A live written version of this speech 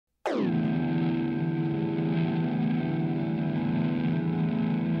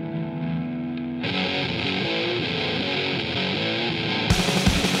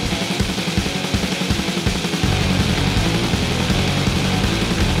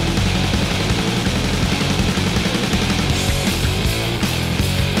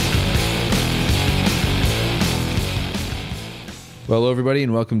Well, hello, everybody,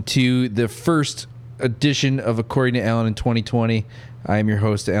 and welcome to the first edition of According to Alan in 2020. I am your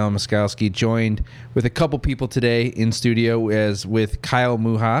host, Alan Moskowski, joined with a couple people today in studio as with Kyle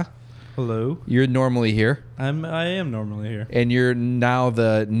Muha. Hello. You're normally here. I am normally here. And you're now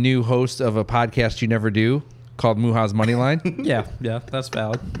the new host of a podcast you never do called Muha's Moneyline. Yeah, that's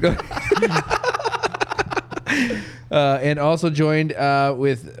valid. And also joined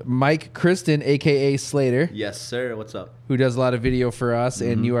with Mike Kristen, a.k.a. Slater. Yes, sir. What's up? Who does a lot of video for us,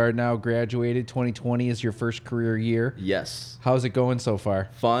 and you are now graduated. 2020 is your first career year. Yes. How's it going so far?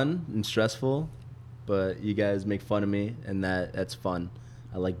 Fun and stressful, but you guys make fun of me, and that's fun.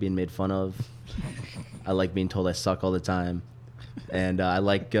 I like being made fun of. I like being told I suck all the time. And I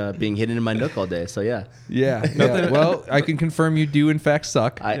like being hidden in my nook all day. So, yeah. Yeah. Well, I can confirm you do, in fact,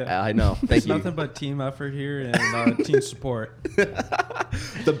 suck. I know. Thank There's you. nothing but team effort here and team support.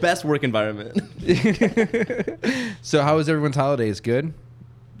 The best work environment. So how was everyone's holidays? Good?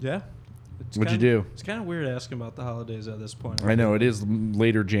 Yeah. What'd you do? It's kind of weird asking about the holidays at this point. I know. It is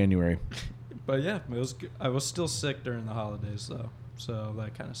later January. But, yeah, I was still sick during the holidays, though. So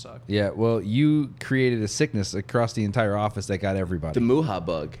that kind of sucked. Yeah, well, you created a sickness across the entire office that got everybody. The Muha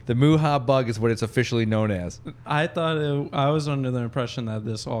bug. The Muha bug is what it's officially known as. I I was under the impression that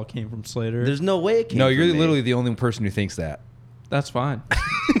this all came from Slater. There's no way it came No, from you're me. literally the only person who thinks that. That's fine.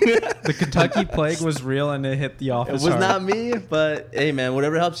 The Kentucky plague was real and it hit the It office was hard. not me, but hey, man,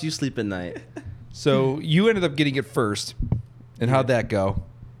 whatever helps you sleep at night. So you ended up getting it first. And how'd that go?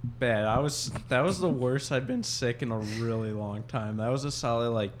 Bad. That was the worst I'd been sick in a really long time. That was a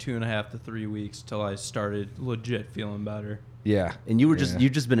solid like 2.5 to 3 weeks till I started legit feeling better. Yeah. And you've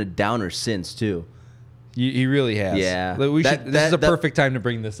just been a downer since, too. He really has. Yeah. Look, this is a perfect time to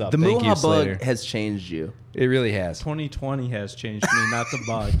bring this up. The Thank you, Muha Slater. bug has changed you. It really has. 2020 has changed me, not the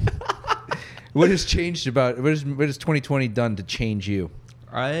bug. What has 2020 done to change you?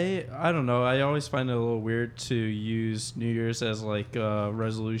 I don't know. I always find it a little weird to use New Year's as like a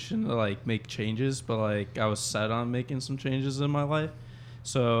resolution to like make changes, but like I was set on making some changes in my life.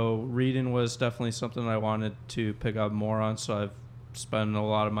 So reading was definitely something I wanted to pick up more on. So I've spent a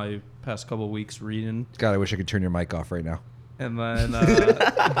lot of my past couple of weeks reading. God, I wish I could turn your mic off right now. And then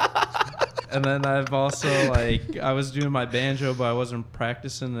and then I've also like I was doing my banjo, but I wasn't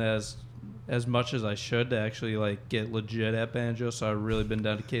practicing as much as I should to actually like get legit at banjo. So I've really been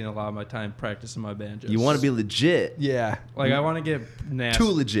dedicating a lot of my time practicing my banjo. You want to be legit. Yeah. like I want to get nasty.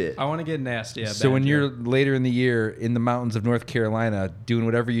 Too legit. I want to get nasty at So when banjo. you're later in the year in the mountains of North Carolina doing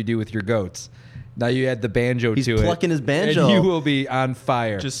whatever you do with your goats, now you add the banjo He's to it. plucking his banjo. And you will be on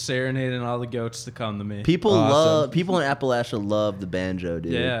fire. just serenading all the goats to come to me. People Awesome. people in Appalachia love the banjo,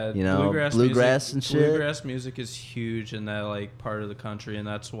 dude. Yeah, you know, bluegrass music, and shit. Bluegrass music is huge in that like part of the country, and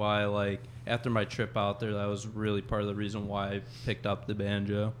that's why like after my trip out there, that was really part of the reason why I picked up the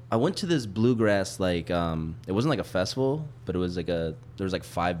banjo. I went to this bluegrass it wasn't like a festival, but it was like there was like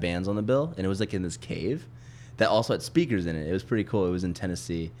 5 bands on the bill, and it was like in this cave that also had speakers in it. It was pretty cool. It was in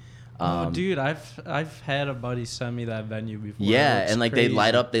Tennessee. Oh, dude, I've had a buddy send me that venue before. Yeah, It looks and like crazy. they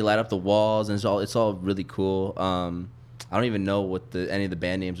light up the walls, and it's all really cool. I don't even know what any of the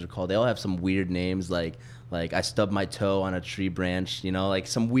band names are called. They all have some weird names like I stubbed my toe on a tree branch, you know, like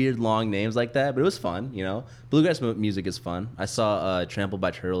some weird long names like that. But it was fun, you know. Bluegrass music is fun. I saw Trampled by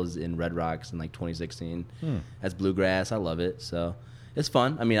Turtles in Red Rocks in like 2016. That's bluegrass. I love it. So it's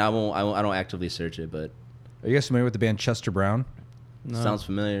fun. I mean, I don't actively search it, but Are you guys familiar with the band Chester Brown? No. sounds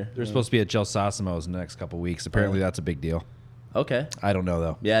familiar. They're supposed to be at Gel Sosimo's in the next couple weeks. Apparently, that's a big deal. Okay, I don't know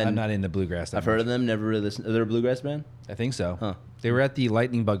though. Yeah, I'm and not into bluegrass. I've heard of them. Never really listened. Are they a bluegrass band? I think so. Huh. They were at the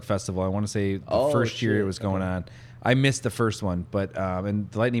Lightning Bug Festival. I want to say the Oh, first year shit. it was going on. I missed the first one, but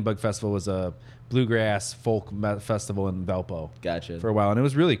and the Lightning Bug Festival was a bluegrass folk festival in Valpo Gotcha. for a while, and it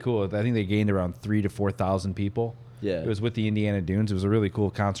was really cool. I think they gained around 3,000 to 4,000 people. Yeah. It was with the Indiana Dunes. It was a really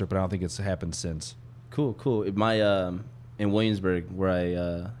cool concert, but I don't think it's happened since. Cool. My in Williamsburg, where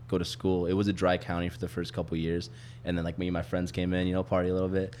I go to school, it was a dry county for the first couple years, and then like me and my friends came in, you know, party a little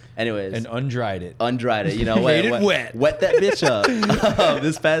bit. Anyways, And undried it. undried it, you know, Made it wet. that bitch up.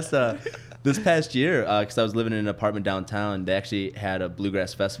 This past year, because I was living in an apartment downtown, they actually had a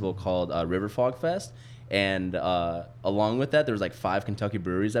bluegrass festival called River Fog Fest, and along with that, there was like 5 Kentucky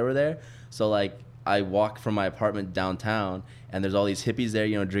breweries that were there. So like I walk from my apartment downtown, and there's all these hippies there,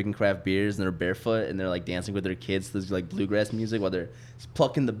 you know, drinking craft beers, and they're barefoot, and they're like dancing with their kids to this like bluegrass music while they're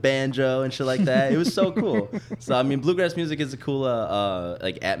plucking the banjo and shit like that. It was so cool. So I mean, bluegrass music is a cool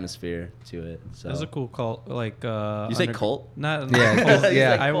like atmosphere to it. So There's a cool cult, like you say cult? Not Yeah, cult.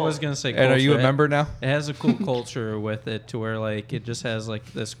 yeah. I was gonna say. And are you a culture. member now? It has a cool culture with it, to where like it just has like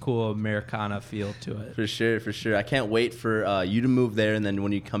this cool Americana feel to it. For sure, for sure. I can't wait for you to move there, and then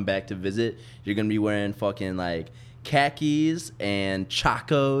when you come back to visit, you're gonna be wearing fucking like khakis and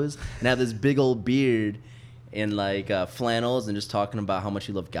chacos, and have this big old beard and like flannels, and just talking about how much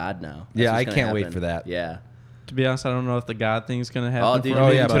you love God now. That's Yeah, what's I gonna can't wait happen. for that. Yeah, To be honest, I don't know if the God thing's gonna happen. dude, for Oh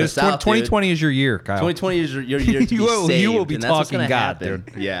me, yeah, Put but it it's out, dude. 2020 is your year, Kyle. 2020 is your year to be You will- saved, you will be and that's what's talking gonna God, happen.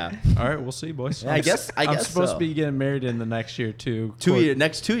 dude. Yeah, All right, we'll see, boys. Yeah, I guess I'm supposed so. to be getting married in the next year too.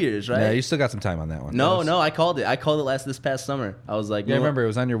 next 2 years, right? Yeah, you still got some time on that one. No, I called it. I called it this past summer. I was like, Yeah, I you know what? remember it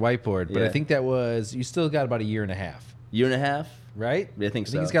was on your whiteboard, but I Yeah. think that was you still got about a year and a half, Year and a half. right? I think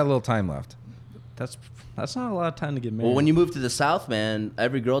so. he's got a little time left. That's not a lot of time to get married. Well, when you move to the South, man,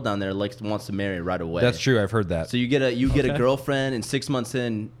 every girl down there wants to marry right away. That's true. I've heard that. So you get a Okay. girlfriend, and 6 months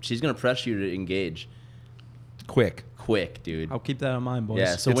in, she's gonna press you to engage Quick. quick, dude. I'll keep that in mind, boys.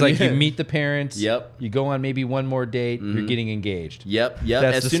 Yeah, so It's when like you meet the parents. Yep. You go on maybe one more date. You're getting engaged. Yep.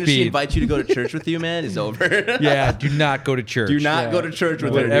 That's As the soon as she speed. invites you to go to church with you, man, it's over. Yeah. Do not go to church. Do not Yeah. go to church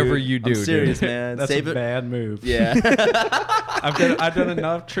with her. Whatever dude. you do, I'm dude. serious, man. That's Save a it. bad move. Yeah. I've done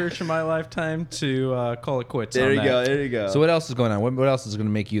enough church in my lifetime to call it quits. There on you that. go. There you go. So what else is going on? What else is going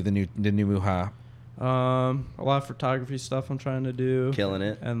to make you the new Muha? A lot of photography stuff I'm trying to do, Killing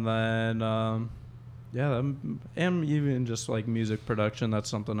it. and then and even just like music production. That's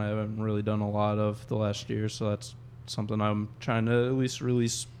something I haven't really done a lot of the last year, so that's something I'm trying to at least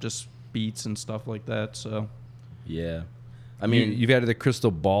release, just beats and stuff like that. So Yeah. I I mean, mean, you've added a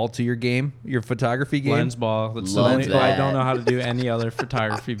crystal ball to your game, your photography game. lens ball. That's the Lens only. I ball. don't know how to do any other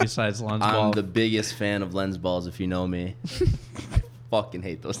photography besides lens ball. I'm the biggest fan of lens balls, if you know me. I fucking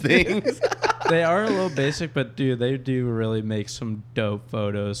hate those things. They are a little basic, but dude, they do really make some dope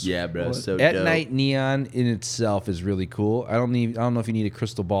photos. Yeah, bro. What- So At dope. night neon in itself is really cool. I don't know if you need a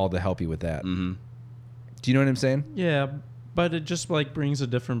crystal ball to help you with that. Mhm. Do you know what I'm saying? Yeah, but it just like brings a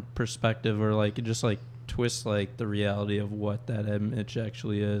different perspective, or like it just like twists like the reality of what that image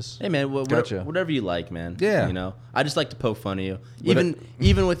actually is. Hey man, Gotcha. whatever you like, man. Yeah. You know, I just like to poke fun of you. What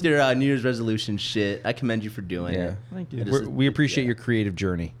Even with your New Year's resolution shit, I commend you for doing Yeah. it. Thank you. I just- We appreciate yeah. your creative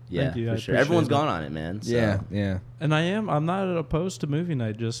journey. Yeah, Thank you, I for sure. appreciate Everyone's it. gone on it, man. So. Yeah. And I'm not opposed to movie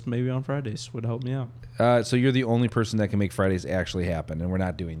night. Just maybe on Fridays would help me out. So you're the only person that can make Fridays actually happen, and we're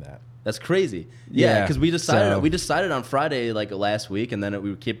not doing that. That's crazy. Yeah, Yeah, because we so- decided on Friday like last week, and then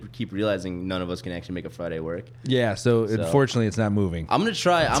we keep realizing none of us can actually make a Friday work. Yeah. So unfortunately, it's not moving. I'm gonna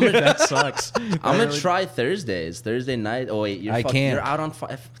try. That sucks. I'm gonna try Thursdays. Thursday night. Oh wait, I can't. You're out on.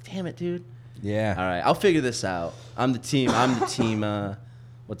 Damn it, dude. Yeah. All right, I'll figure this out. I'm the team.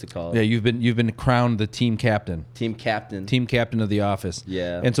 What's it called? Yeah. You've been crowned the team captain. Team captain. Team captain of the office.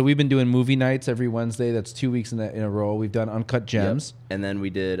 Yeah. And so we've been doing movie nights every Wednesday. That's 2 weeks in a row. We've done Uncut Yep. Gems, And then we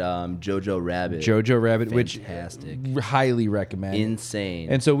did Jojo Rabbit. Jojo Rabbit, Fantastic. which highly recommend. Insane.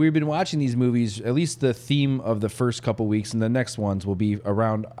 And so we've been watching these movies, at least the theme of the first couple weeks, and the next ones will be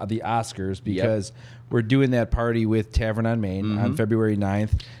around the Oscars because we're doing that party with Tavern on Main on February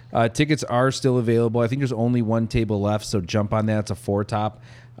 9th. Tickets are still available. I think there's only one table left, so jump on that. It's a four-top.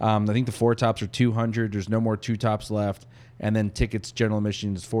 I think the four tops are $200. There's no more two tops left. And then tickets, general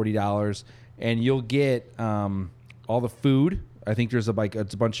admission is $40. And you'll get all the food. I think there's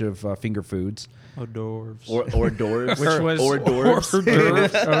it's a bunch of finger foods. Hors d'oeuvres. or dwarves. Which was or dwarves.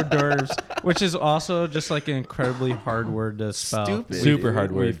 hors d'oeuvres, which is also just like an incredibly hard word to spell. Stupid. Super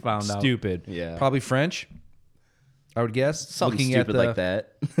hard word. We found out. Stupid. Yeah. Probably French, I would guess. Something stupid like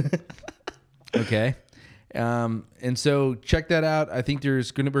that. Okay. And so check that out. I think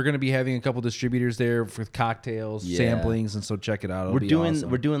we're gonna be having a couple distributors there with cocktails, Yeah. samplings, and so check it out. It'll We're be doing awesome.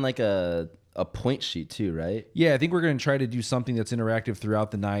 we're doing like a point sheet too, right? Yeah, I think we're gonna try to do something that's interactive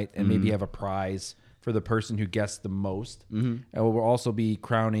throughout the night, and Mm-hmm. maybe have a prize for the person who guessed the most. Mm-hmm. And we'll also be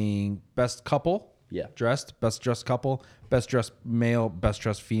crowning best couple. Yeah. Best dressed couple, best dressed male, best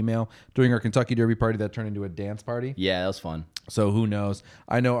dressed female during our Kentucky Derby party that turned into a dance party. Yeah, that was fun. So who knows?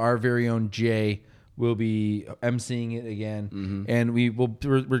 I know our very own Jay will be emceeing it again, and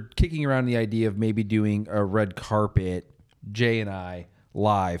we're kicking around the idea of maybe doing a red carpet, Jay and I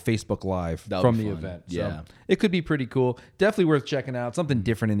live, Facebook Live That would from be the fun. event. Yeah. So it could be pretty cool. Definitely worth checking out. Something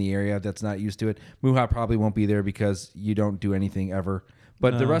different in the area that's not used to it. Muha probably won't be there because you don't do anything ever.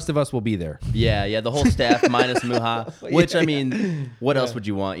 but the rest of us will be there. Yeah, the whole staff minus Muha. Which I mean, what else would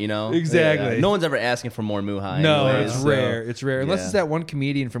you want? You know, Exactly. No one's ever asking for more Muha. No, anyways, it's so- rare. It's rare. Unless Yeah. it's that one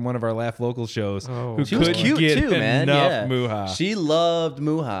comedian from one of our Laugh Local shows who She was couldn't cute get too, man. enough Yeah. Muha. She loved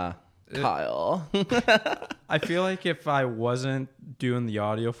Muha. Kyle. I feel like if I wasn't doing the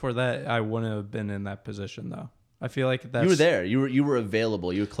audio for that, I wouldn't have been in that position though. I feel like that's You were there. You were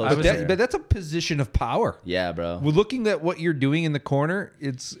available. You were close. but, to but that's a position of power. yeah, bro. We're looking at what you're doing in the corner.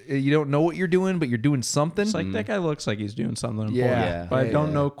 It's you don't know what you're doing, but you're doing something. It's like that guy looks like he's doing something important, Yeah. but I Yeah, don't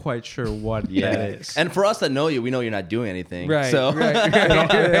yeah. know quite sure what Yeah, that is. and for us that know you, we know you're not doing anything. right, So right,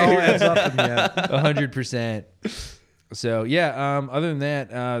 it all adds up in the end. 100%. So yeah, other than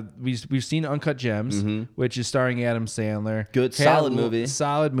that, we've seen Uncut Gems, which is starring Adam Sandler. Good, Had solid a l- movie.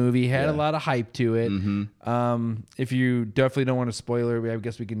 Solid movie. Had a Yeah. lot of hype to it. If you definitely don't want a spoiler, I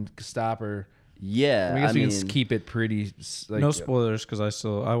guess we can stop or. yeah, I guess I we mean, can keep it pretty. Like, No spoilers because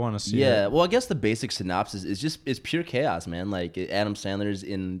I want to see yeah. it. Well, I guess the basic synopsis is just it's pure chaos, man. Like Adam Sandler's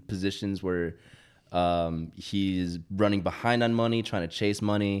in positions where he's running behind on money, trying to chase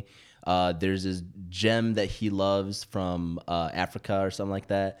money. There's this gem that he loves from Africa or something like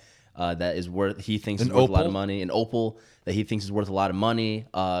that. That is he thinks is worth a lot of opal? money. An opal that he thinks is worth a lot of money.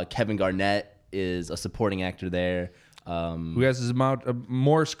 Kevin Garnett is a supporting actor there. who has his amount of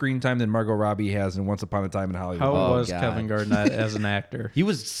more screen time than Margot Robbie has in Once Upon a Time in Hollywood. How Oh, was God. Kevin Garnett as an actor? He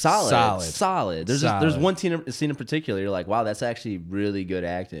was solid. Solid. There's Solid. one scene in particular. You're like, wow, that's actually really good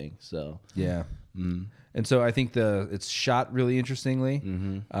acting. So Yeah. And so I think it's shot really interestingly.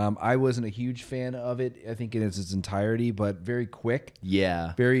 I wasn't a huge fan of it. I think in its entirety, but very quick,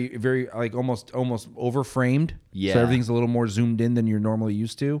 yeah, very, very like almost overframed. Yeah. So everything's a little more zoomed in than you're normally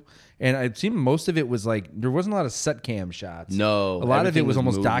used to. And I've seen most of it was like there wasn't a lot of set cam shots. No, a lot of it everything was was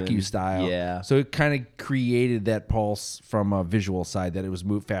almost moving. docu style. Yeah. So it kind of created that pulse from a visual side that it was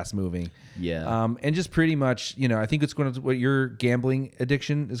fast moving. Yeah. And just pretty much, I think it's going to what your gambling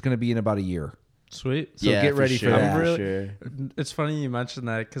addiction is going to be in about a year. Sweet. So get ready for that. For Really- sure. It's funny you mentioned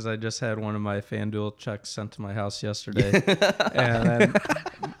that because I just had one of my FanDuel checks sent to my house yesterday, and then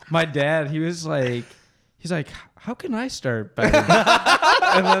my dad, he's like, how can I start betting?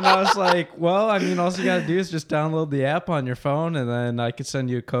 And then I was like, well, I mean, all you gotta do is just download the app on your phone, and then I could send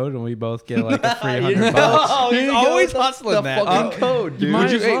you a code, and we both get like a free $100. Oh, He's always hustling the that. fucking code, dude. might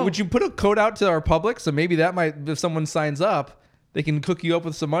Would you, as well. would you put a code out to our public? So maybe that might, if someone signs up, they can cook you up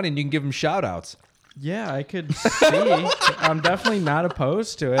with some money and you can give them shout outs. Yeah, I could see. I'm definitely not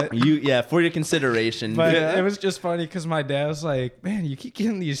opposed to it. For your consideration. But it was just funny because my dad was like, man, you keep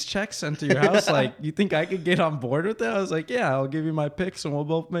getting these checks sent to your house. Like, you think I could get on board with that? I was like, yeah, I'll give you my picks and we'll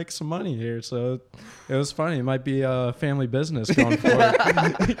both make some money here. So it was funny. It might be a family business going forward.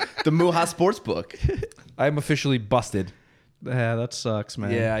 the Muha Sportsbook. I'm officially busted. Yeah, that sucks,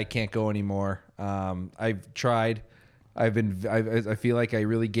 man. Yeah, I can't go anymore. I've tried. I feel like I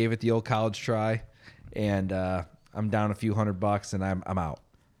really gave it the old college try, and I'm down a few $100 and I'm out.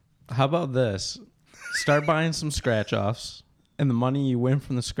 How about this? Start buying some scratch offs, and the money you win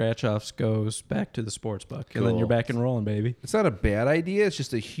from the scratch offs goes back to the sports book, and then Cool. you're back and rolling, baby. It's not a bad idea. It's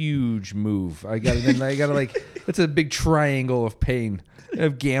just a huge move. I got like it's a big triangle of pain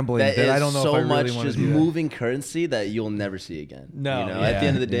of gambling that, That is I don't know so if I really much want to just do that. moving currency that you'll never see again. No, at the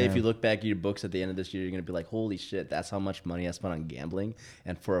end of the day, yeah. if you look back at your books at the end of this year, you're gonna be like, "Holy shit, that's how much money I spent on gambling."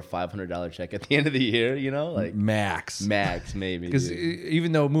 And for a $500 check at the end of the year, like Max. max maybe. Because dude.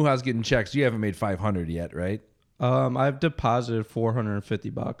 even though Muha's getting checks, you haven't made 500 yet, right? I've deposited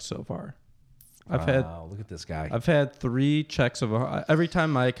 $450 so far. Wow, look at this guy. I've had 3 checks of every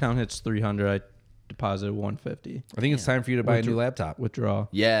time my account hits 300, I deposit 150. I think it's time for you to buy a new laptop. Withdraw.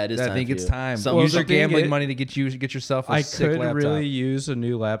 Yeah, it is. I time think for it's you. time. Some- Use the your thing gambling is- money to get yourself a I sick could laptop. really use a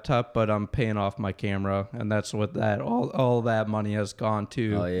new laptop, but I'm paying off my camera, and that's what all that money has gone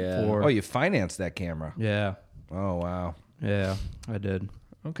to. Oh, yeah. For, Oh, you financed that camera. yeah, Oh, wow. yeah, I did.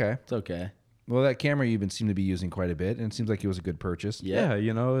 Okay. It's okay. Well, that camera you've been seem to be using quite a bit, and it seems like it was a good purchase. Yeah.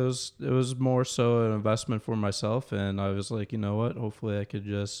 Yeah, it was more so an investment for myself, and I was like, you know what? Hopefully, I could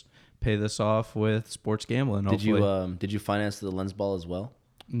just pay this off with sports gambling. Did Hopefully. you finance the lens ball as well?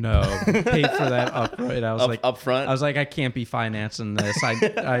 No, paid for that upright. I was like, up front? I was like, I can't be financing this.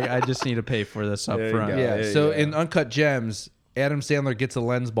 I just need to pay for this up There you front. go. Yeah. Yeah, So yeah. in Uncut Gems, Adam Sandler gets a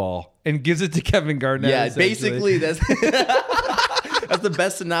lens ball and gives it to Kevin Garnett. Yeah, essentially. basically that's That's the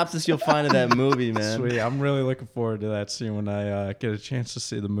best synopsis you'll find of that movie, man. Sweet. I'm really looking forward to that scene when I get a chance to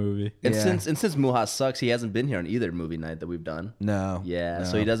see the movie. And Yeah. since Muha sucks, he hasn't been here on either movie night that we've done. No. Yeah, no.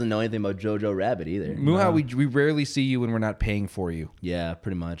 so he doesn't know anything about Jojo Rabbit either. Muha, we rarely see you when we're not paying for you. Yeah,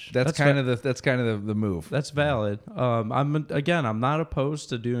 pretty much. That's kind of the move. That's valid. I'm not opposed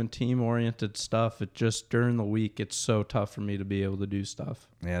to doing team-oriented stuff. It just during the week, it's so tough for me to be able to do stuff.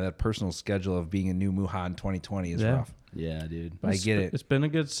 Yeah, that personal schedule of being a new Muha in 2020 is Yeah. rough. Yeah, dude. I get it. It's been a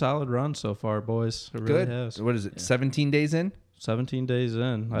good, solid run so far, boys. It really Good. has. What is it? 17 days in? 17 days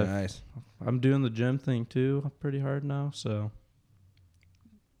in. Nice. I'm doing the gym thing too pretty hard now, so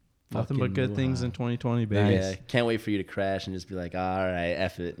nothing but Fucking good things Muha. in 2020, baby. Yeah, can't wait for you to crash and just be like, all right,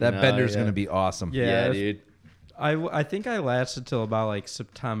 F it. That bender's yeah. going to be awesome. Yeah. Yeah, if- dude. I think I lasted till about like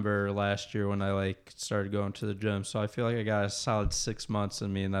September last year when I like started going to the gym. So I feel like I got a solid 6 months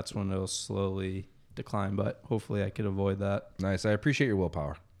in me, and that's when it'll slowly decline. But hopefully I could avoid that. Nice. I appreciate your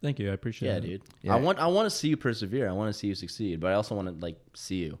willpower. Thank you. I appreciate Yeah, it. dude. Yeah. I want to see you persevere. I want to see you succeed, but I also want to like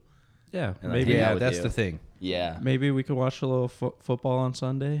see you. Yeah, And maybe hang out Yeah, with that's you. the thing. Yeah. maybe we could watch a little football on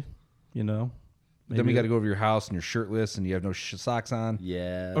Sunday. You know, Then we got to go over to your house and you're shirtless and you have no socks on.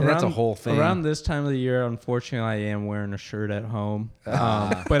 Yeah. And that's a whole thing. Around this time of the year, unfortunately, I am wearing a shirt at home.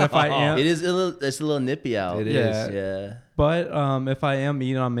 But if I am, It's a little nippy out. It is. Yeah. but if I am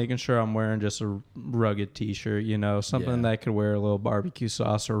eating, I'm making sure I'm wearing just a rugged T-shirt. You know, something Yeah. that could wear a little barbecue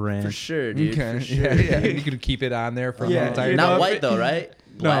sauce or ranch. For sure, dude. Okay. For sure. Yeah, yeah. You could keep it on there for Yeah, the entire you Not know, white if though, it- right?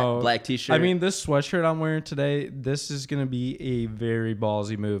 Black T-shirt. I mean, this sweatshirt I'm wearing today, this is going to be a very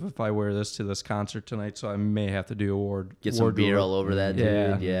ballsy move if I wear this to this concert tonight. So I may have to do a get some beer all over that, dude.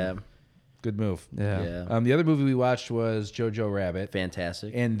 Yeah. Yeah. Good move. Yeah. Yeah. The other movie we watched was Jojo Rabbit.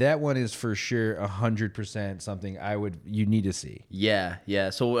 Fantastic. And that one is for sure 100% something you need to see. Yeah, yeah.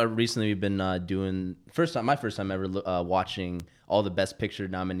 So recently we've been doing my first time ever watching all the Best Picture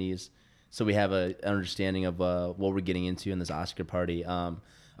nominees. So we have an understanding of what we're getting into in this Oscar party.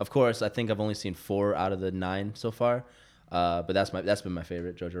 Of course, I think I've only seen 4 out of the 9 so far, but that's been my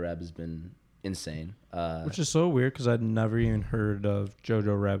favorite. Jojo Rabbit has been insane. Which is so weird because I'd never even heard of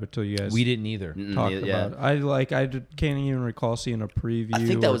Jojo Rabbit till you guys We didn't either. talked yeah. about it. I can't even recall seeing a preview I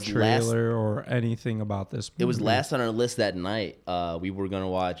think that or was trailer or anything about this movie. It was last on our list that night. We were gonna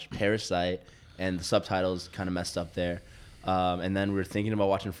watch Parasite, and the subtitles kind of messed up there. And then we were thinking about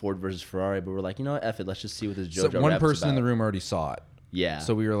watching Ford versus Ferrari, but we're like, you know what, F it, let's just see what this Jojo So one Rabbit's person in the about. room already saw it. Yeah.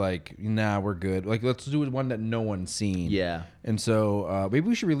 So we were like, nah, we're good. Like, let's do one that no one's seen. Yeah. And so maybe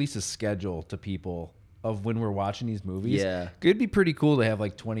we should release a schedule to people of when we're watching these movies. Yeah. It'd be pretty cool to have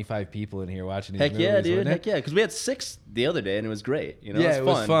like 25 people in here watching these Heck movies. yeah, dude. wouldn't Heck it? yeah. Because we had 6 the other day, and it was great. You know, Yeah, it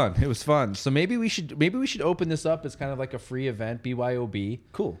was fun. fun. It was fun. So maybe we should open this up as kind of like a free event, BYOB.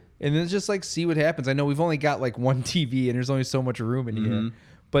 Cool. And then just like see what happens. I know we've only got like one TV and there's only so much room in here.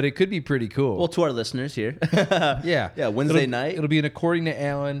 But it could be pretty cool. Well, to our listeners here. yeah. Yeah, Wednesday night. It'll be an According to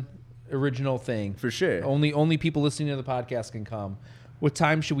Alan original thing. For sure. Only people listening to the podcast can come. What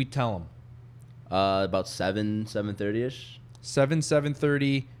time should we tell them? About 7:30ish.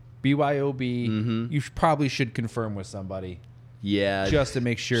 7:30 BYOB. Mm-hmm. You probably should confirm with somebody Yeah. just to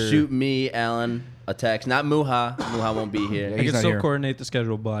make sure. Shoot me, Alan, a text. Not Muha. Muha won't be here. Yeah, I he's can not still here. coordinate the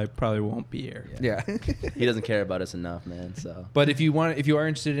schedule, but I probably won't be here. Yeah. He doesn't care about us enough, man. So. But if you are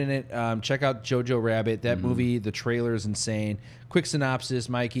interested in it, check out Jojo Rabbit. That movie, the trailer is insane. Quick synopsis,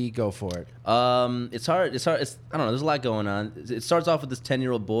 Mikey, go for it. It's hard. I don't know. There's a lot going on. It starts off with this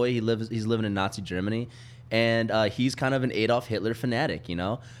 10-year-old boy. He's living in Nazi Germany, and he's kind of an Adolf Hitler fanatic. You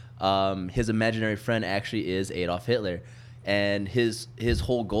know, his imaginary friend actually is Adolf Hitler, and his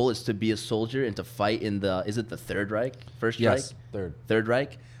whole goal is to be a soldier and to fight in the Third Reich, First Reich, Yes, third. Third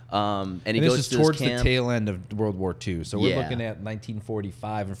Reich. And he And this goes is to towards this the camp. tail end of World War II. So we're Yeah. looking at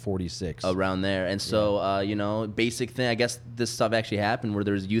 1945 and 46. Around there, and so you know, basic thing. I guess this stuff actually happened where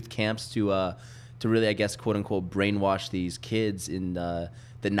there's youth camps to really, I guess, quote unquote, brainwash these kids in the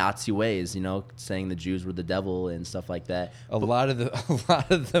Nazi ways. You know, saying the Jews were the devil and stuff like that. A lot of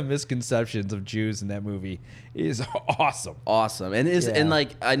the misconceptions of Jews in that movie is awesome. Awesome, and Yeah. and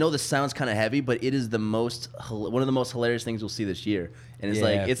like I know this sounds kind of heavy, but it is one of the most hilarious things you'll see this year. And it's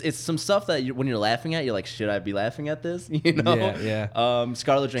Yeah. like it's some stuff that when you're laughing at, you're like, should I be laughing at this? You know? Yeah.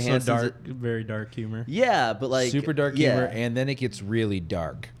 Scarlett So Johansson. dark, very dark humor. Yeah, but like Super dark yeah, humor, and then it gets really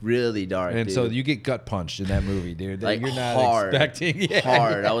dark. really dark. And dude. so you get gut punched in that movie, dude. like You're not hard, expecting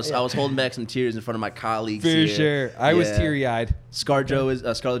hard. yeah. I was holding back some tears in front of my colleagues. For here. sure. I was Yeah. teary eyed. Scarlett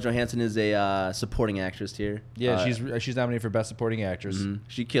Johansson is a supporting actress here. Yeah, she's nominated for Best Supporting Actress.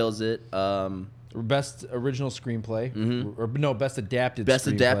 She kills it. Best original screenplay, or no, best adapted. Best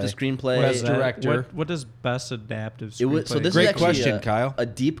screenplay. adapted screenplay. Best director. What does best adaptive It was, screenplay? so this Great is actually question, Kyle. a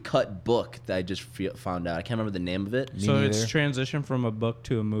deep cut book that I just found out. I can't remember the name of it. so it's neither. transition from a book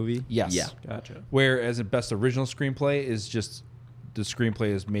to a movie. Yes. Yeah. Gotcha. Whereas a best original screenplay is just the screenplay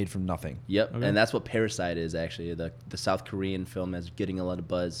is made from nothing. Yep, Okay. and that's what Parasite is actually. The South Korean film that's getting a lot of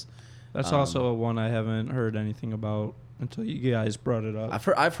buzz. That's also one I haven't heard anything about until you guys brought it up.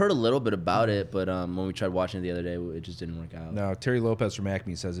 I've heard a little bit about it, but when we tried watching it the other day, it just didn't work out. No, Terry Lopez from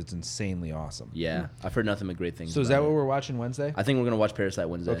Acme says it's insanely awesome. Yeah, I've heard nothing but great things. So is about that what it. we're watching Wednesday? I think we're gonna watch Parasite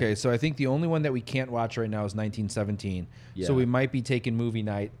Wednesday. Okay, so I think the only one that we can't watch right now is 1917. Yeah. So we might be taking movie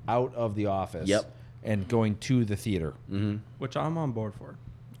night out of the office. Yep. And going to the theater. Which I'm on board for.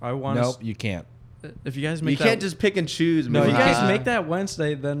 I want. Nope, you can't. If you guys You make can't that, just pick and choose. No, if man. you guys can't. make that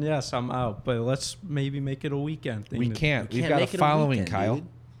Wednesday, then yes, I'm out. But let's maybe make it a weekend thing. We can't. You We've can't got a make it a following, weekend, Kyle. dude.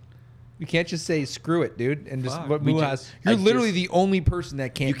 You can't just say screw it, dude, and just Fuck. what We Muhas. just- You're I literally just- the only person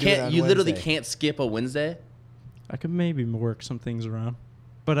that can't. You do it can't. on You literally Wednesday. can't skip a Wednesday. I could maybe work some things around,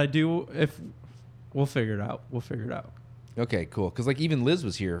 but I do. If we'll figure it out. We'll figure it out. Okay, cool. Because like even Liz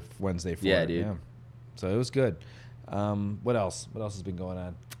was here Wednesday for Yeah, it. dude. So it was good. What else? What else has been going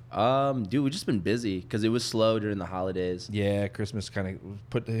on? Dude, we've just been busy because it was slow during the holidays. Yeah, Christmas kind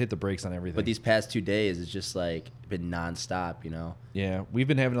of hit the brakes on everything. But these past 2 days, it's just like been nonstop. You know. Yeah, we've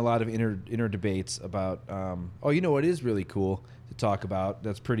been having a lot of inner debates about. You know what is really cool to talk about?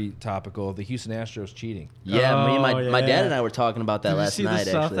 That's pretty topical. The Houston Astros cheating. Yeah, me and my Oh, my yeah. dad and I were talking about that Did last you see night. the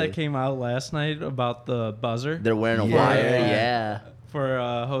stuff actually, that came out last night about the buzzer they're wearing a Yeah. wire. Yeah. for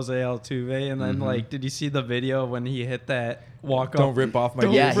Jose Altuve, and then like, did you see the video when he hit that walk Don't off? rip off my.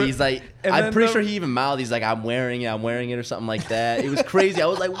 Don't Yeah, rip- he's like, And I'm then pretty the- sure he even mouthed, he's like, I'm wearing it or something like that. It was crazy. I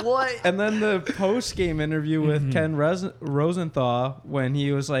was like, what? And then the post game interview with Mm-hmm. Ken Rosenthal when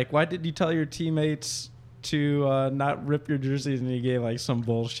he was like, "Why did you tell your teammates to not rip your jerseys?" And he gave like some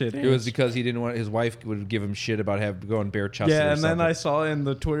bullshit. It was answer. because he didn't want his wife would give him shit about going bare chested. Yeah, or and then something. I saw in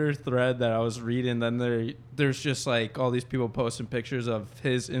the Twitter thread that I was reading, then there's just like all these people posting pictures of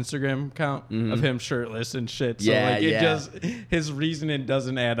his Instagram account of him shirtless and shit. So Yeah, like it yeah. just his reasoning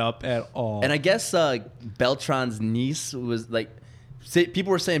doesn't add up at all. And I guess Beltran's niece was like, people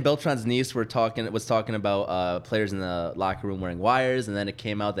were saying Beltran's niece was talking about players in the locker room wearing wires, and then it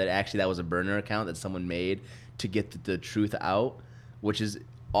came out that actually that was a burner account that someone made to get the truth out, which is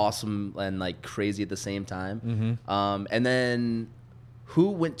awesome and like crazy at the same time. And then who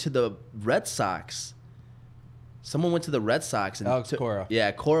went to the Red Sox? Someone went to the Red Sox and Alex Cora.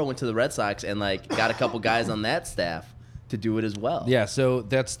 Yeah, Cora went to the Red Sox and like got a couple guys on that staff to do it as well. Yeah, so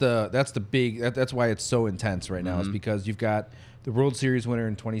that's the big that's why it's so intense right now is because you've got the World Series winner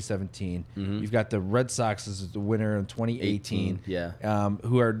in 2017. You've got the Red Sox as the winner in 2018.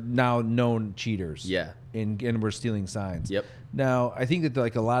 Who are now known cheaters. Yeah. And we're stealing signs. Yep. Now, I think that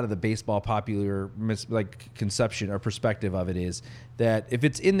like a lot of the baseball popular conception or perspective of it is that if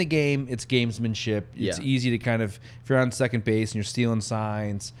it's in the game, it's gamesmanship. It's Yeah. easy to kind of, if you're on second base and you're stealing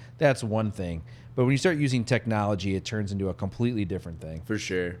signs, that's one thing. But when you start using technology, it turns into a completely different thing. For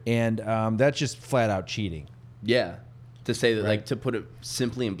sure. And that's just flat out cheating. Yeah. To say that, Right. like, to put it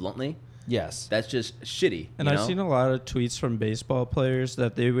simply and bluntly, Yes. that's just shitty. And I've seen a lot of tweets from baseball players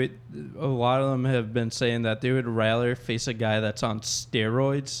that a lot of them have been saying that they would rather face a guy that's on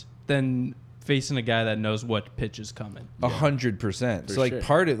steroids than facing a guy that knows what pitch is coming. 100%. For So like sure.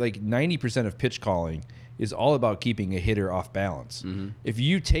 part of 90% of pitch calling is all about keeping a hitter off balance. If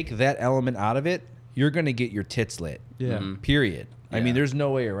you take that element out of it, you're going to get your tits lit. Yeah. Period. I Yeah. mean, there's no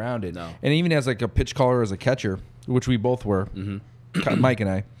way around it. No. And even as like a pitch caller, as a catcher, which we both were, Mike and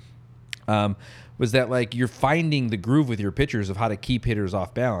I, was that like you're finding the groove with your pitchers of how to keep hitters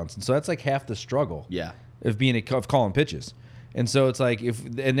off balance, and so that's like half the struggle. Yeah. of calling pitches, and so it's like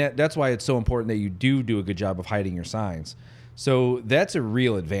that's why it's so important that you do a good job of hiding your signs. So that's a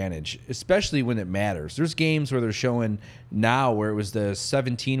real advantage, especially when it matters. There's games where they're showing now where it was the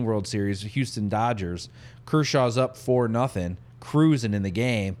 17 World Series, Houston Dodgers. Kershaw's up 4-0, cruising in the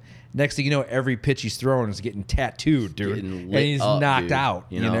game. Next thing you know, every pitch he's throwing is getting tattooed, dude, Getting and lit he's up, knocked dude, out.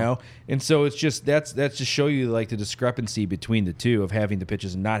 you You know? know, and so it's just that's just show you like the discrepancy between the two of having the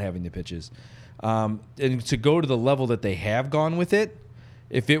pitches and not having the pitches, and to go to the level that they have gone with it.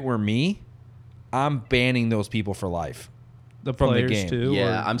 If it were me, I'm banning those people for life. The From the players game. too.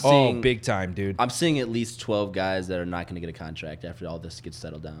 Yeah, or- I'm seeing big time, dude. I'm seeing at least 12 guys that are not going to get a contract after all this gets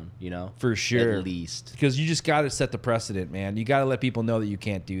settled down, you know? For sure. At least. Because you just got to set the precedent, man. You got to let people know that you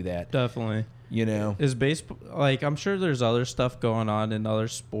can't do that. definitely. You know, Is baseball like, I'm sure there's other stuff going on in other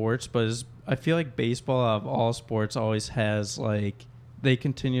sports, but I feel like baseball out of all sports always has like they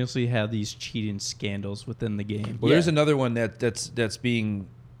continuously have these cheating scandals within the game. Well, there's another one that's been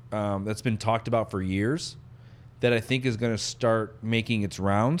talked about for years that I think is going to start making its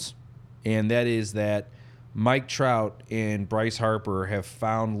rounds, and that is that Mike Trout and Bryce Harper have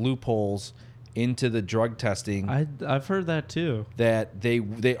found loopholes into the drug testing. I've heard that too. That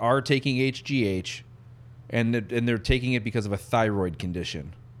they are taking HGH, and they're taking it because of a thyroid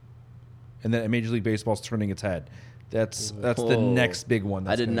condition, and that Major League Baseball's turning its head. That's the next big one.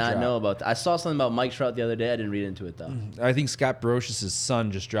 I did not know about that. I saw something about Mike Trout the other day. I didn't read into it though. I think Scott Brocious'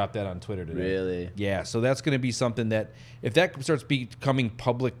 son just dropped that on Twitter today. Really? Yeah. So that's going to be something that if that starts becoming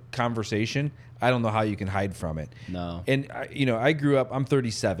public conversation, I don't know how you can hide from it. No. And I grew up. I'm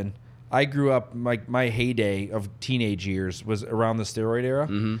 37. I grew up. My heyday of teenage years was around the steroid era,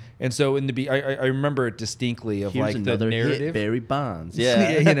 and so I remember it distinctly of Here's like the another narrative. hit, Barry Bonds.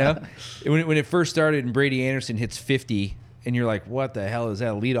 Yeah, when it first started and Brady Anderson hits 50, and you're like, what the hell is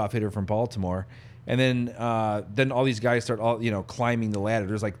that? A leadoff hitter from Baltimore. And then all these guys start climbing the ladder.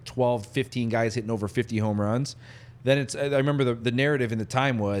 There's like 12, 15 guys hitting over 50 home runs. Then I remember the narrative in the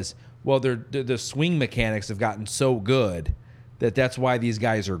time was, well, the swing mechanics have gotten so good that's why these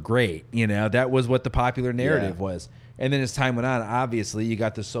guys are great. That was what the popular narrative was. And then as time went on, obviously you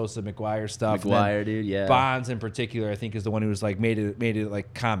got the Sosa McGuire stuff. McGuire, dude, yeah. Bonds in particular, I think, is the one who was like made it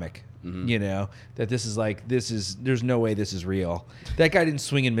like comic. That there's no way this is real. That guy didn't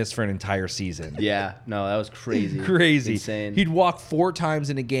swing and miss for an entire season. Yeah, no, that was crazy. Crazy. Insane. He'd walk 4 times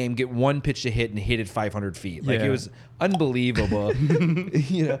in a game, get 1 pitch to hit, and hit it 500 feet. Like, it was unbelievable. I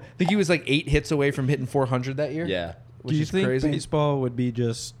think he was like 8 hits away from hitting 400 that year. Yeah. Do you think baseball would be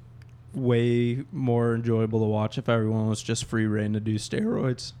just way more enjoyable to watch if everyone was just free reign to do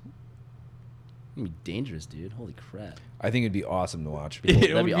steroids? It'd be dangerous, dude. Holy crap. I think it'd be awesome to watch. It That'd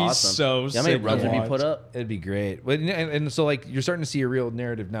be would be awesome. so You know how many sick runs to would be watch. put up? It'd be great. But and so like you're starting to see a real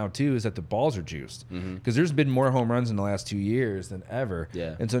narrative now too, is that the balls are juiced because there's been more home runs in the last 2 years than ever.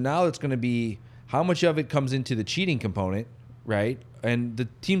 Yeah. And so now it's going to be how much of it comes into the cheating component, right? And the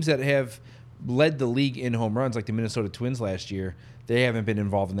teams that have led the league in home runs, like the Minnesota Twins last year, they haven't been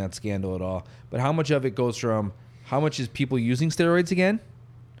involved in that scandal at all. But how much of it goes from how much is people using steroids again,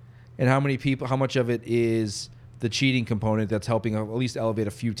 and how much of it is the cheating component that's helping at least elevate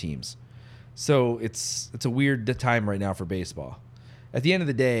a few teams. So it's a weird time right now for baseball. At the end of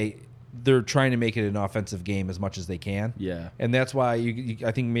the day, they're trying to make it an offensive game as much as they can. Yeah. And that's why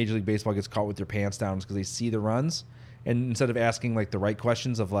I think Major League Baseball gets caught with their pants down because they see the runs, and instead of asking like the right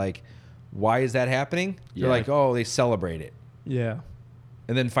questions of like, why is that happening? They're like, oh, they celebrate it. Yeah.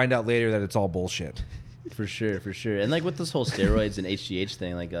 And then find out later that it's all bullshit. For sure. And like with this whole steroids and HGH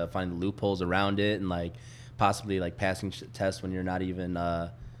thing, like finding loopholes around it and like possibly like passing tests when you're not even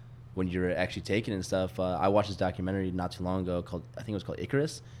when you're actually taking it and stuff. I watched this documentary not too long ago I think it was called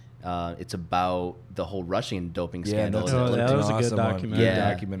Icarus. It's about the whole Russian and doping scandal. that was a good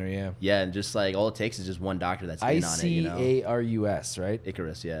documentary. Yeah. Yeah, and just like all it takes is just one doctor that's in on it. ICARUS, right?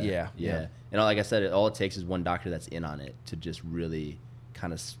 Icarus, yeah. Yeah. And like I said, all it takes is one doctor that's in on it to just really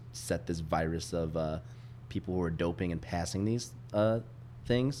kind of set this virus of people who are doping and passing these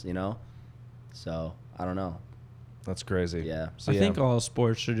things, So, I don't know. That's crazy. Yeah. So, I think all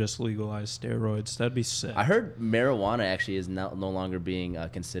sports should just legalize steroids. That'd be sick. I heard marijuana actually is no longer being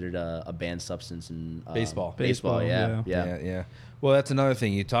considered a banned substance in Baseball. Baseball, yeah. Well, that's another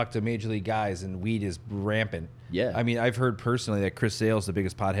thing. You talk to major league guys, and weed is rampant. Yeah. I mean, I've heard personally that Chris Sale's the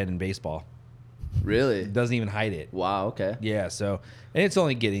biggest pothead in baseball. Really? Doesn't even hide it. Wow, okay. Yeah, so and it's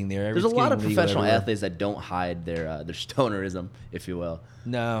only getting there. There's a lot of professional everywhere. athletes that don't hide their stonerism, if you will.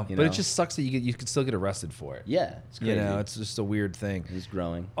 No, You but know? it just sucks that you can still get arrested for it. Yeah, it's crazy. It's just a weird thing. It's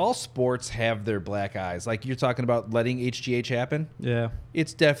growing. All sports have their black eyes. Like you're talking about letting HGH happen. Yeah.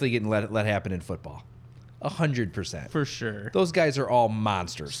 It's definitely getting let happen in football. 100%. For sure. Those guys are all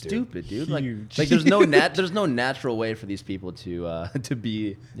monsters, dude. Stupid, dude. Huge. Like there's no natural way for these people to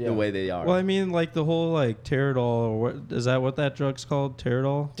be the way they are. Well, I mean, like the whole like Teradol, or what is that? What that drug's called?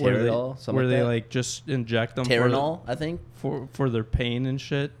 Teradol. Teradol, something where like they that? like just inject them. Tylenol, I think. For their pain and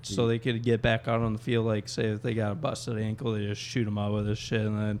shit, so they could get back out on the field. Like, say if they got a busted ankle, they just shoot them out with this shit,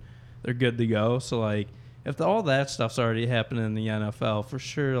 and then they're good to go. So like, if all that stuff's already happening in the NFL, for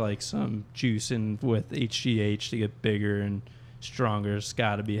sure, like some juicing with HGH to get bigger and stronger has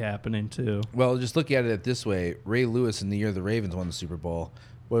got to be happening too. Well, just look at it this way. Ray Lewis, in the year the Ravens won the Super Bowl,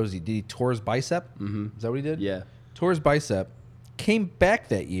 what was he? Did he tore his bicep? Mm-hmm. Is that what he did? Yeah. Tore his bicep, came back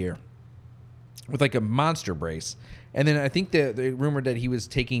that year with like a monster brace. And then I think they rumored that he was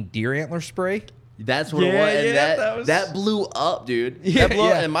taking deer antler spray. That's what Yeah, it was. And yeah, that that was- blew up, dude. Yeah, That blew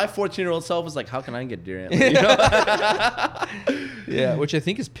up. yeah. And my 14-year-old self was like, how can I get deer antler? You know? Yeah, which I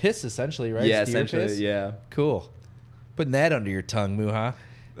think is piss essentially, right? Yeah, It's deer essentially, piss? yeah. Cool. Putting that under your tongue, Muha.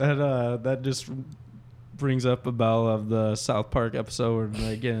 That just brings up a bell of the South Park episode where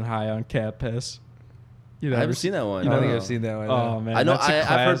they're getting high on cat piss. You I haven't seen that one. I don't think No. I've seen that one. Oh man, I know. that's a I've heard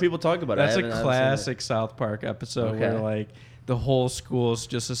class- people talk about it. I That's a haven't seen it. classic South Park episode where Okay. like the whole school's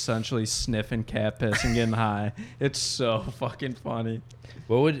just essentially sniffing cat piss and getting high. It's so fucking funny.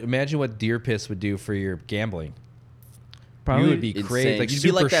 Imagine what deer piss would do for your gambling? Probably you would be Insane. crazy, like You'd be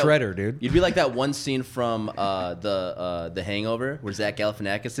super like that- shredder, dude. You'd be like that one scene from the Hangover where Zach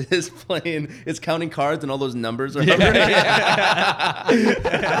Galifianakis is playing, is counting cards and all those numbers are hovering.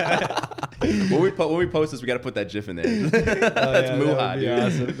 when we post this, we got to put that GIF in there. That's Muha, that would be dude.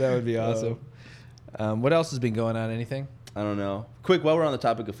 awesome. That would be awesome. What else has been going on? Anything? I don't know. Quick, while we're on the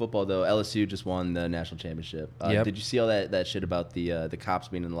topic of football, though, LSU just won the national championship. Yep. Did you see all that shit about the cops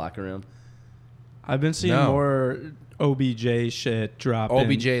being in the locker room? I've been seeing No. more OBJ shit dropping.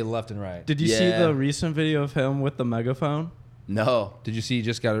 OBJ left and right. Did you see Yeah. the recent video of him with the megaphone? No. Did you see he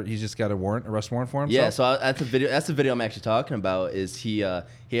just got a warrant, arrest warrant for himself? Yeah, so that's the video. That's the video I'm actually talking about. Is he has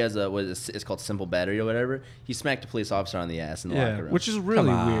it's called simple battery or whatever. He smacked a police officer on the ass in the locker room. Which is really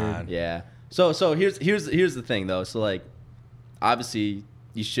Come weird. on. Yeah. So here's the thing though. So like, obviously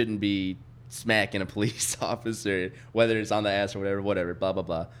you shouldn't be smacking a police officer, whether it's on the ass or whatever. Blah blah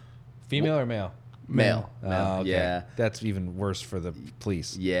blah. Female or male? Male. Oh, okay. Yeah. That's even worse for the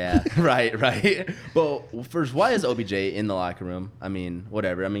police. Yeah. right. But first, why is OBJ in the locker room? I mean,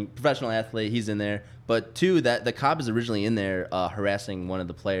 whatever. I mean, professional athlete, he's in there. But two, that the cop is originally in there harassing one of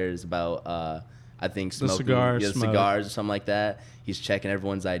the players about I think The smoking cigar smoke. cigars or something like that. He's checking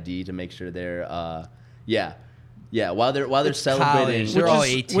everyone's ID to make sure they're while they're It's celebrating. college. They're all Which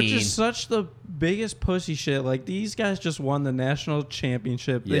 18. is such the biggest pussy shit. Like, these guys just won the national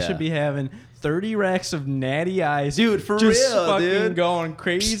championship. They Yeah. should be having 30 racks of natty ice. Dude, for just real, fucking dude. going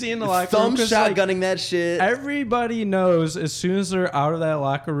crazy in the locker room. Thumb 'cause, like, shotgunning that shit. everybody knows as soon as they're out of that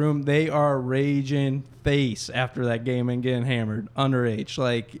locker room, they are raging face after that game and getting hammered underage.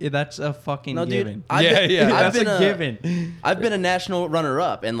 Like, that's a fucking No, given. dude. I've Yeah, been- yeah. I've That's been a given. I've been a national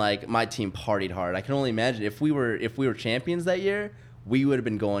runner-up, and like my team partied hard. I can only imagine if we were champions that year, we would have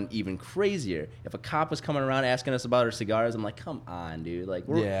been going even crazier. If a cop was coming around asking us about our cigars, I'm like, come on, dude. Like,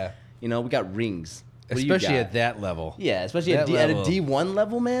 Yeah. we got rings. What do you Especially got? at that level. Yeah, especially that at a level. D1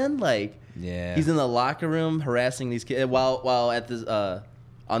 level, man. Like, Yeah. he's in the locker room harassing these kids. While at the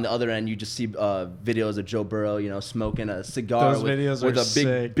on the other end, you just see videos of Joe Burrow, smoking a cigar Those videos with are a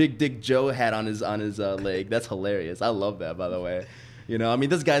sick. big Dick Joe hat on his leg. That's hilarious. I love that, by the way. I mean,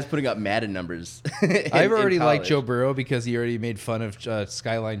 this guy's putting up Madden numbers. I've already liked college. Joe Burrow because he already made fun of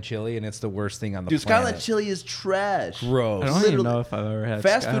Skyline Chili, and it's the worst thing on the Dude, planet. Skyline Chili is trash. Gross. I don't even Literally- know if I've ever had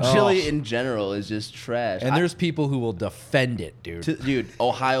Fast food Skyline. chili in general is just trash. And there's people who will defend it, dude. Dude,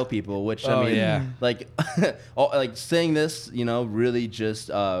 Ohio people, which Oh, I mean, yeah. like, like saying this, really just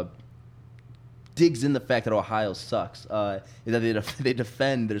digs in the fact that Ohio sucks. Is that they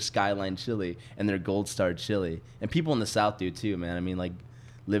defend their Skyline chili and their Gold Star chili, and people in the South do too, man. I mean, like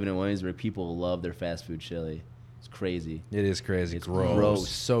living in Williamsburg, people love their fast food chili. It's crazy. It is crazy. It's gross.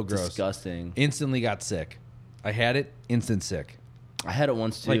 So gross. Disgusting. Instantly got sick. I had it. Instant sick. I had it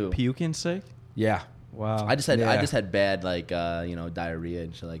once too. Like puking sick? Yeah. Wow. I just had bad diarrhea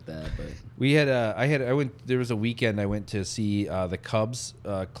and shit like that. But We had there was a weekend I went to see the Cubs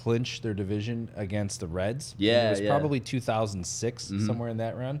clinch their division against the Reds. Yeah, It was yeah. probably 2006, somewhere in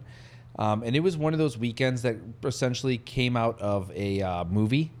that run. And it was one of those weekends that essentially came out of a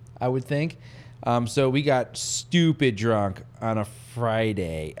movie, I would think. So we got stupid drunk on a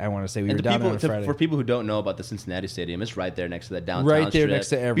Friday. I want to say we were down on a Friday. For people who don't know about the Cincinnati Stadium, it's right there next to that downtown Right there strip. next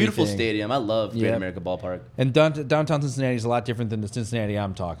to Beautiful everything. stadium. I love Great Yep. America Ballpark. And downtown Cincinnati is a lot different than the Cincinnati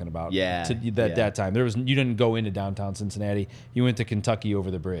I'm talking about. Yeah, yeah. That time you didn't go into downtown Cincinnati. You went to Kentucky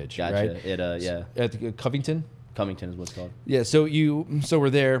over the bridge, Gotcha. right? Yeah. At Covington. Covington is what's called. Yeah. So we're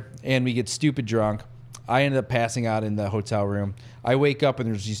there and we get stupid drunk. I ended up passing out in the hotel room. I wake up and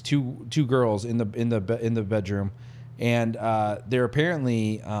there's these two girls in the bedroom, and they're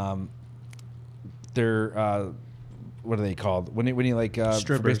apparently what are they called when you like for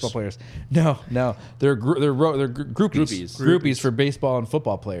Strippers. baseball players? No, they're groupies. Groupies for baseball and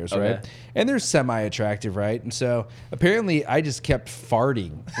football players, Okay. right? And they're semi-attractive, right? And so apparently I just kept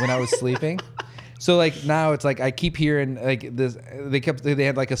farting when I was sleeping. So like now it's like I keep hearing like this. They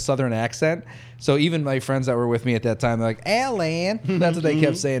had like a southern accent. So even my friends that were with me at that time, they're like, "Alan," that's what they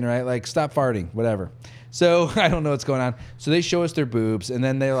kept saying, right? Like, stop farting, whatever. So I don't know what's going on. So they show us their boobs, and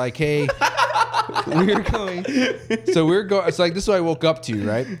then they're like, "Hey," we're going. So we're going. It's like this is what I woke up to,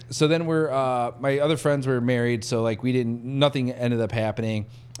 right? So then we're. My other friends were married, so like we didn't. Nothing ended up happening.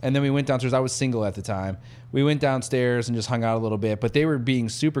 And then we went downstairs. I was single at the time. We went downstairs and just hung out a little bit. But they were being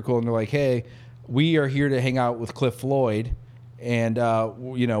super cool, and they're like, "Hey, we are here to hang out with Cliff Floyd, and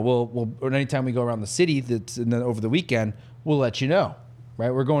we'll anytime we go around the city and then over the weekend, we'll let you know."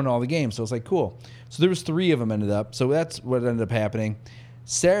 Right? We're going to all the games, so it's like cool. So there was 3 of them ended up. So that's what ended up happening.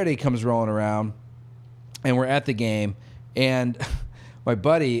 Saturday comes rolling around, and we're at the game, and my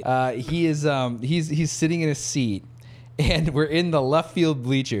buddy, he's sitting in a seat, and we're in the left field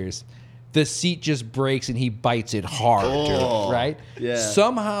bleachers. The seat just breaks, and he bites it hard, dude, right? Yeah.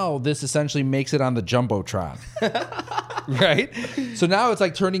 Somehow, this essentially makes it on the Jumbotron. Right? So now it's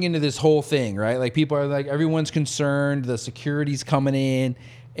like turning into this whole thing, right? Like people are like, everyone's concerned, the security's coming in,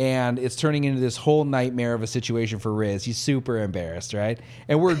 and it's turning into this whole nightmare of a situation for Riz. He's super embarrassed, right?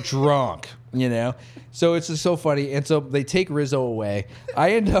 And we're drunk, So it's just so funny. And so they take Rizzo away.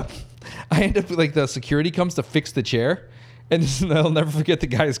 I end up like the security comes to fix the chair. And I'll never forget the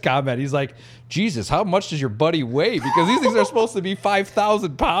guy's comment. He's like, "Jesus, how much does your buddy weigh? Because these things are supposed to be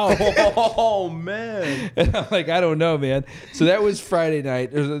 5,000 pounds." Oh man! And I'm like, I don't know, man. So that was Friday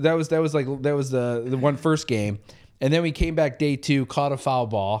night. That was the one first game, and then we came back day 2, caught a foul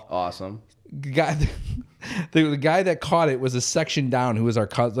ball. Awesome. The guy that caught it was a section down, who was our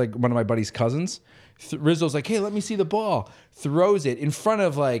like one of my buddy's cousins. Rizzo's like, "Hey, let me see the ball." Throws it in front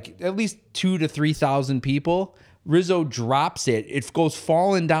of like at least 2,000 to 3,000 people. Rizzo drops it. It goes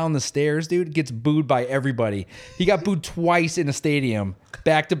falling down the stairs, dude. Gets booed by everybody. He got booed twice in a stadium,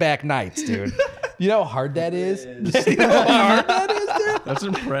 back-to-back nights, dude. You know how hard that is? You know how hard that is, dude? That's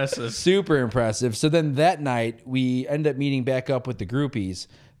impressive. Super impressive. So then that night, we end up meeting back up with the groupies.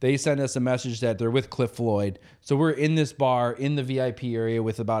 They send us a message that they're with Cliff Floyd. So we're in this bar in the VIP area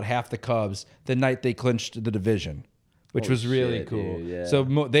with about half the Cubs the night they clinched the division, which was really shit, cool. dude, yeah. So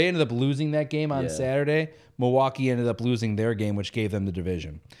they ended up losing that game on Yeah. Saturday. Milwaukee ended up losing their game, which gave them the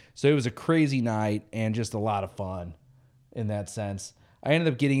division. So it was a crazy night and just a lot of fun in that sense. I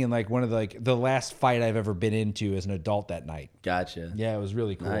ended up getting in like one of the last fight I've ever been into as an adult that night. Gotcha. Yeah, it was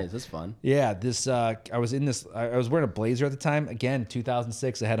really cool. Nice. That's fun. Yeah, I was wearing a blazer at the time. Again,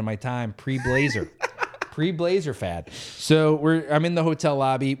 2006, ahead of my time, pre-blazer. Pre-blazer fad. So I'm in the hotel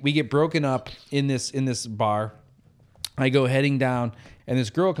lobby. We get broken up in this bar. I go heading down, and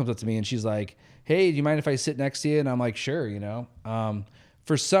this girl comes up to me, and she's like, "Hey, do you mind if I sit next to you?" And I'm like, "Sure,"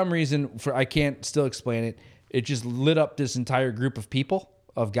 For some reason, I can't still explain it, it just lit up this entire group of people,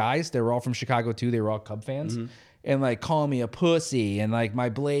 of guys. They were all from Chicago, too. They were all Cub fans. Mm-hmm. And, like, calling me a pussy and, like, my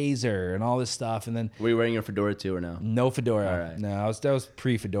blazer and all this stuff. And then... Were you wearing your fedora, too, or no? No fedora. All right. No, that was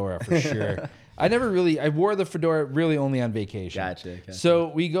pre-fedora for sure. I wore the fedora really only on vacation. Gotcha.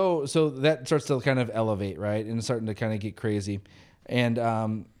 So that starts to kind of elevate, right? And it's starting to kind of get crazy.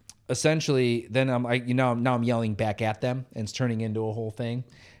 And essentially, then now I'm yelling back at them, and it's turning into a whole thing.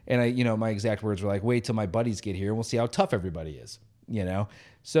 And my exact words were like, "Wait till my buddies get here, and we'll see how tough everybody is."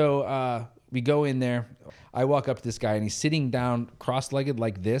 So we go in there. I walk up to this guy, and he's sitting down cross-legged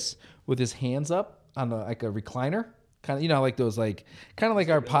like this, with his hands up on like a recliner. Kind of, like those, like kind of like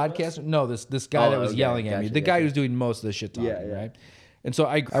our podcast. No, this guy that was yelling at me, the guy who's doing most of the shit talking, right? And so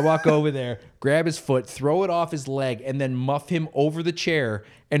I walk over there, grab his foot, throw it off his leg, and then muff him over the chair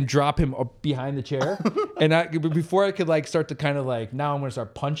and drop him up behind the chair. And before I could like start to kind of like, now I'm going to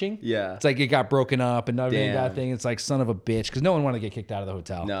start punching. Yeah. It's like it got broken up and everything got Damn. thing. It's like, son of a bitch, because no one wanted to get kicked out of the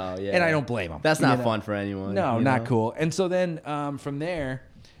hotel. No, yeah. And I don't blame him. That's not fun for anyone. No, not cool. And so then from there,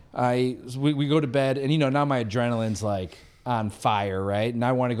 we go to bed, and now my adrenaline's like on fire, right? And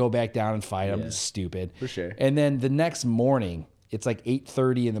I want to go back down and fight. I'm stupid. For sure. And then the next morning, it's like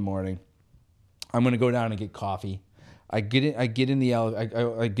 8:30 in the morning. I'm gonna go down and get coffee. I get to the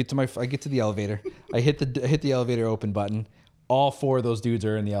elevator. I hit the elevator open button. All 4 of those dudes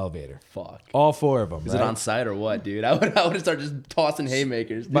are in the elevator. Fuck. All 4 of them. Is it on site or what, dude? I would start just tossing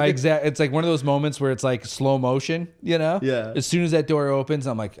haymakers. Dude. It's like one of those moments where it's like slow motion, Yeah. As soon as that door opens,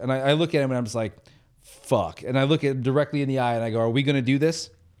 I'm like, and I look at him and I'm just like, fuck. And I look at him directly in the eye and I go, "Are we gonna do this?"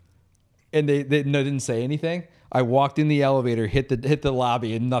 And they didn't say anything. I walked in the elevator, hit the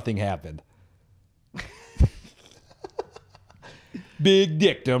lobby, and nothing happened. Big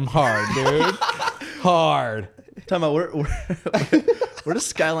dictum, hard, dude. Hard. Talking about where does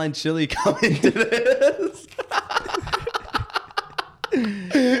Skyline Chili come into this?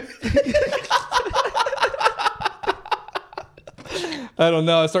 I don't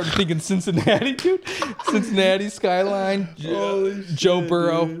know. I started thinking Cincinnati, dude. Cincinnati, Skyline, Joe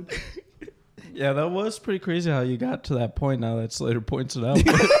Burrow. Dude. Yeah, that was pretty crazy how you got to that point. Now that Slater points it out.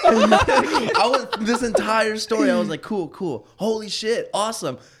 This entire story, I was like, cool. Holy shit,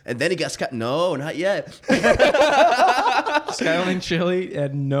 awesome. And then he got Scott. No, not yet. Skyline Chili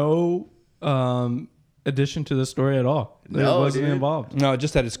had no addition to the story at all. No, it wasn't dude. involved. No,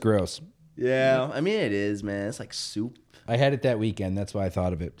 just that it's gross. Yeah, I mean, it is, man. It's like soup. I had it that weekend. That's why I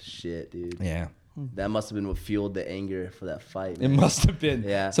thought of it. Shit, dude. Yeah. That must have been what fueled the anger for that fight. It Man. must have been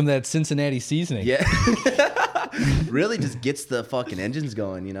Yeah. some of that Cincinnati seasoning. Yeah. Really just gets the fucking engines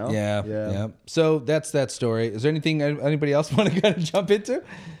going, you know? Yeah. So that's that story. Is there anything anybody else want to kind of jump into?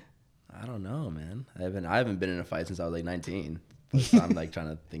 I don't know, man. I haven't been in a fight since I was like 19. So I'm like trying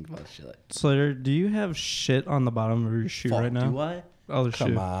to think about shit like Slater, do you have shit on the bottom of your shoe fuck, right now? do I? Other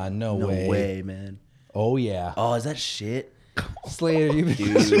Come shoe. on, no No way. way, man. Oh yeah, Oh, is that shit? Slater, you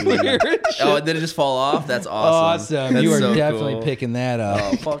Dude. Oh, did it just fall off? That's awesome. awesome. That's You are so definitely cool. picking that up.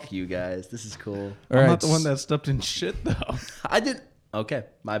 Oh, fuck you guys. This is cool. All I'm right, not the one that stepped in shit though. I did. Okay,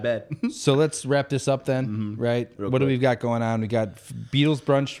 my bad. So let's wrap this up then, right? Real What do quick. we got going on? We got Beatles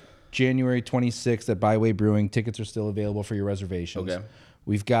Brunch January 26th at Byway Brewing. Tickets are still available for your reservations. Okay.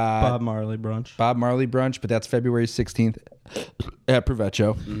 We've got Bob Marley brunch. Bob Marley Brunch, but that's February 16th at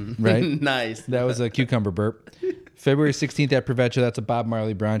Provecho, right? Nice. That was a cucumber burp. February 16th at Provecho, that's a Bob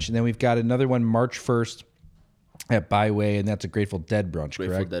Marley brunch. And then we've got another one March 1st at Byway, and that's a Grateful Dead brunch,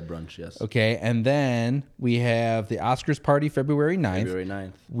 Grateful correct? Dead brunch, yes. Okay, and then we have the Oscars party February 9th. February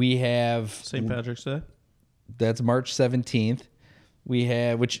 9th. We have, St. Patrick's Day. that's March 17th. We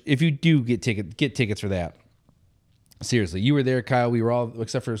have, which if you do get tickets for that. Seriously, you were there, Kyle. We were all,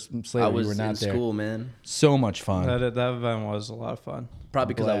 except for Slater, I we was were in not there. school, man. So much fun. That event was a lot of fun.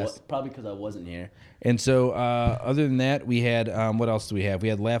 Probably Blast. because I wasn't here. And so, other than that, we had what else do we have? We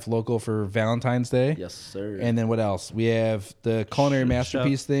had Laugh Local for Valentine's Day. Yes, sir. And then what else? We have the culinary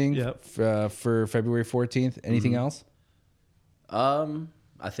masterpiece Chef. thing Yep. for February 14th. Anything else? I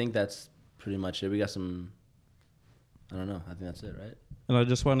think that's pretty much it. We got some. I don't know. I think that's it, right? And I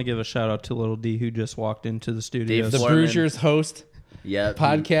just want to give a shout out to Little D who just walked into the studio. The Foreman. Bruisers host, Yeah.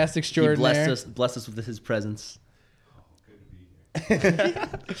 podcast He extraordinaire. blessed us with his presence.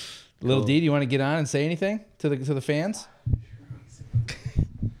 Little D, do you want to get on and say anything to the fans?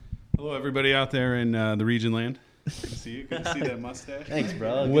 Hello, everybody out there in the region land. Good to see you. Good to see that mustache. Thanks,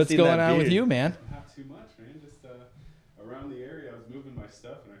 bro. Good What's seeing going that on with beard. you, man? Not too much, man. Just around the area, I was moving my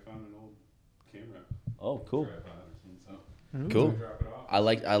stuff and I found an old camera Oh, cool. tripod or something. So Cool. drop it off. I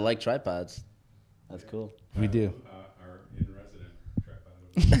like tripods. That's cool. We do. Our in-resident tripod.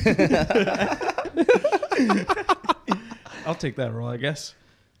 I'll take that role, I guess.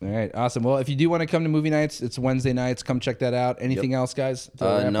 All right, awesome. Well, if you do want to come to movie nights, it's Wednesday nights. Come check that out. Anything else, guys? to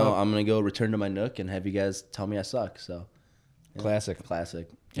wrap No, up? I'm gonna go return to my Nook and have you guys tell me I suck. So yeah. Classic. Classic.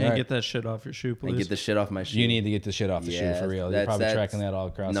 And Right. get that shit off your shoe, please. And get the shit off my shoe. You need to get the shit off the shoe for real. You're probably that's tracking that all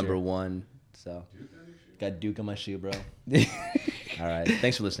across number here. one. So got Duke on my shoe, bro. All right.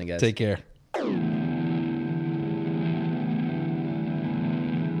 Thanks for listening, guys. Take care.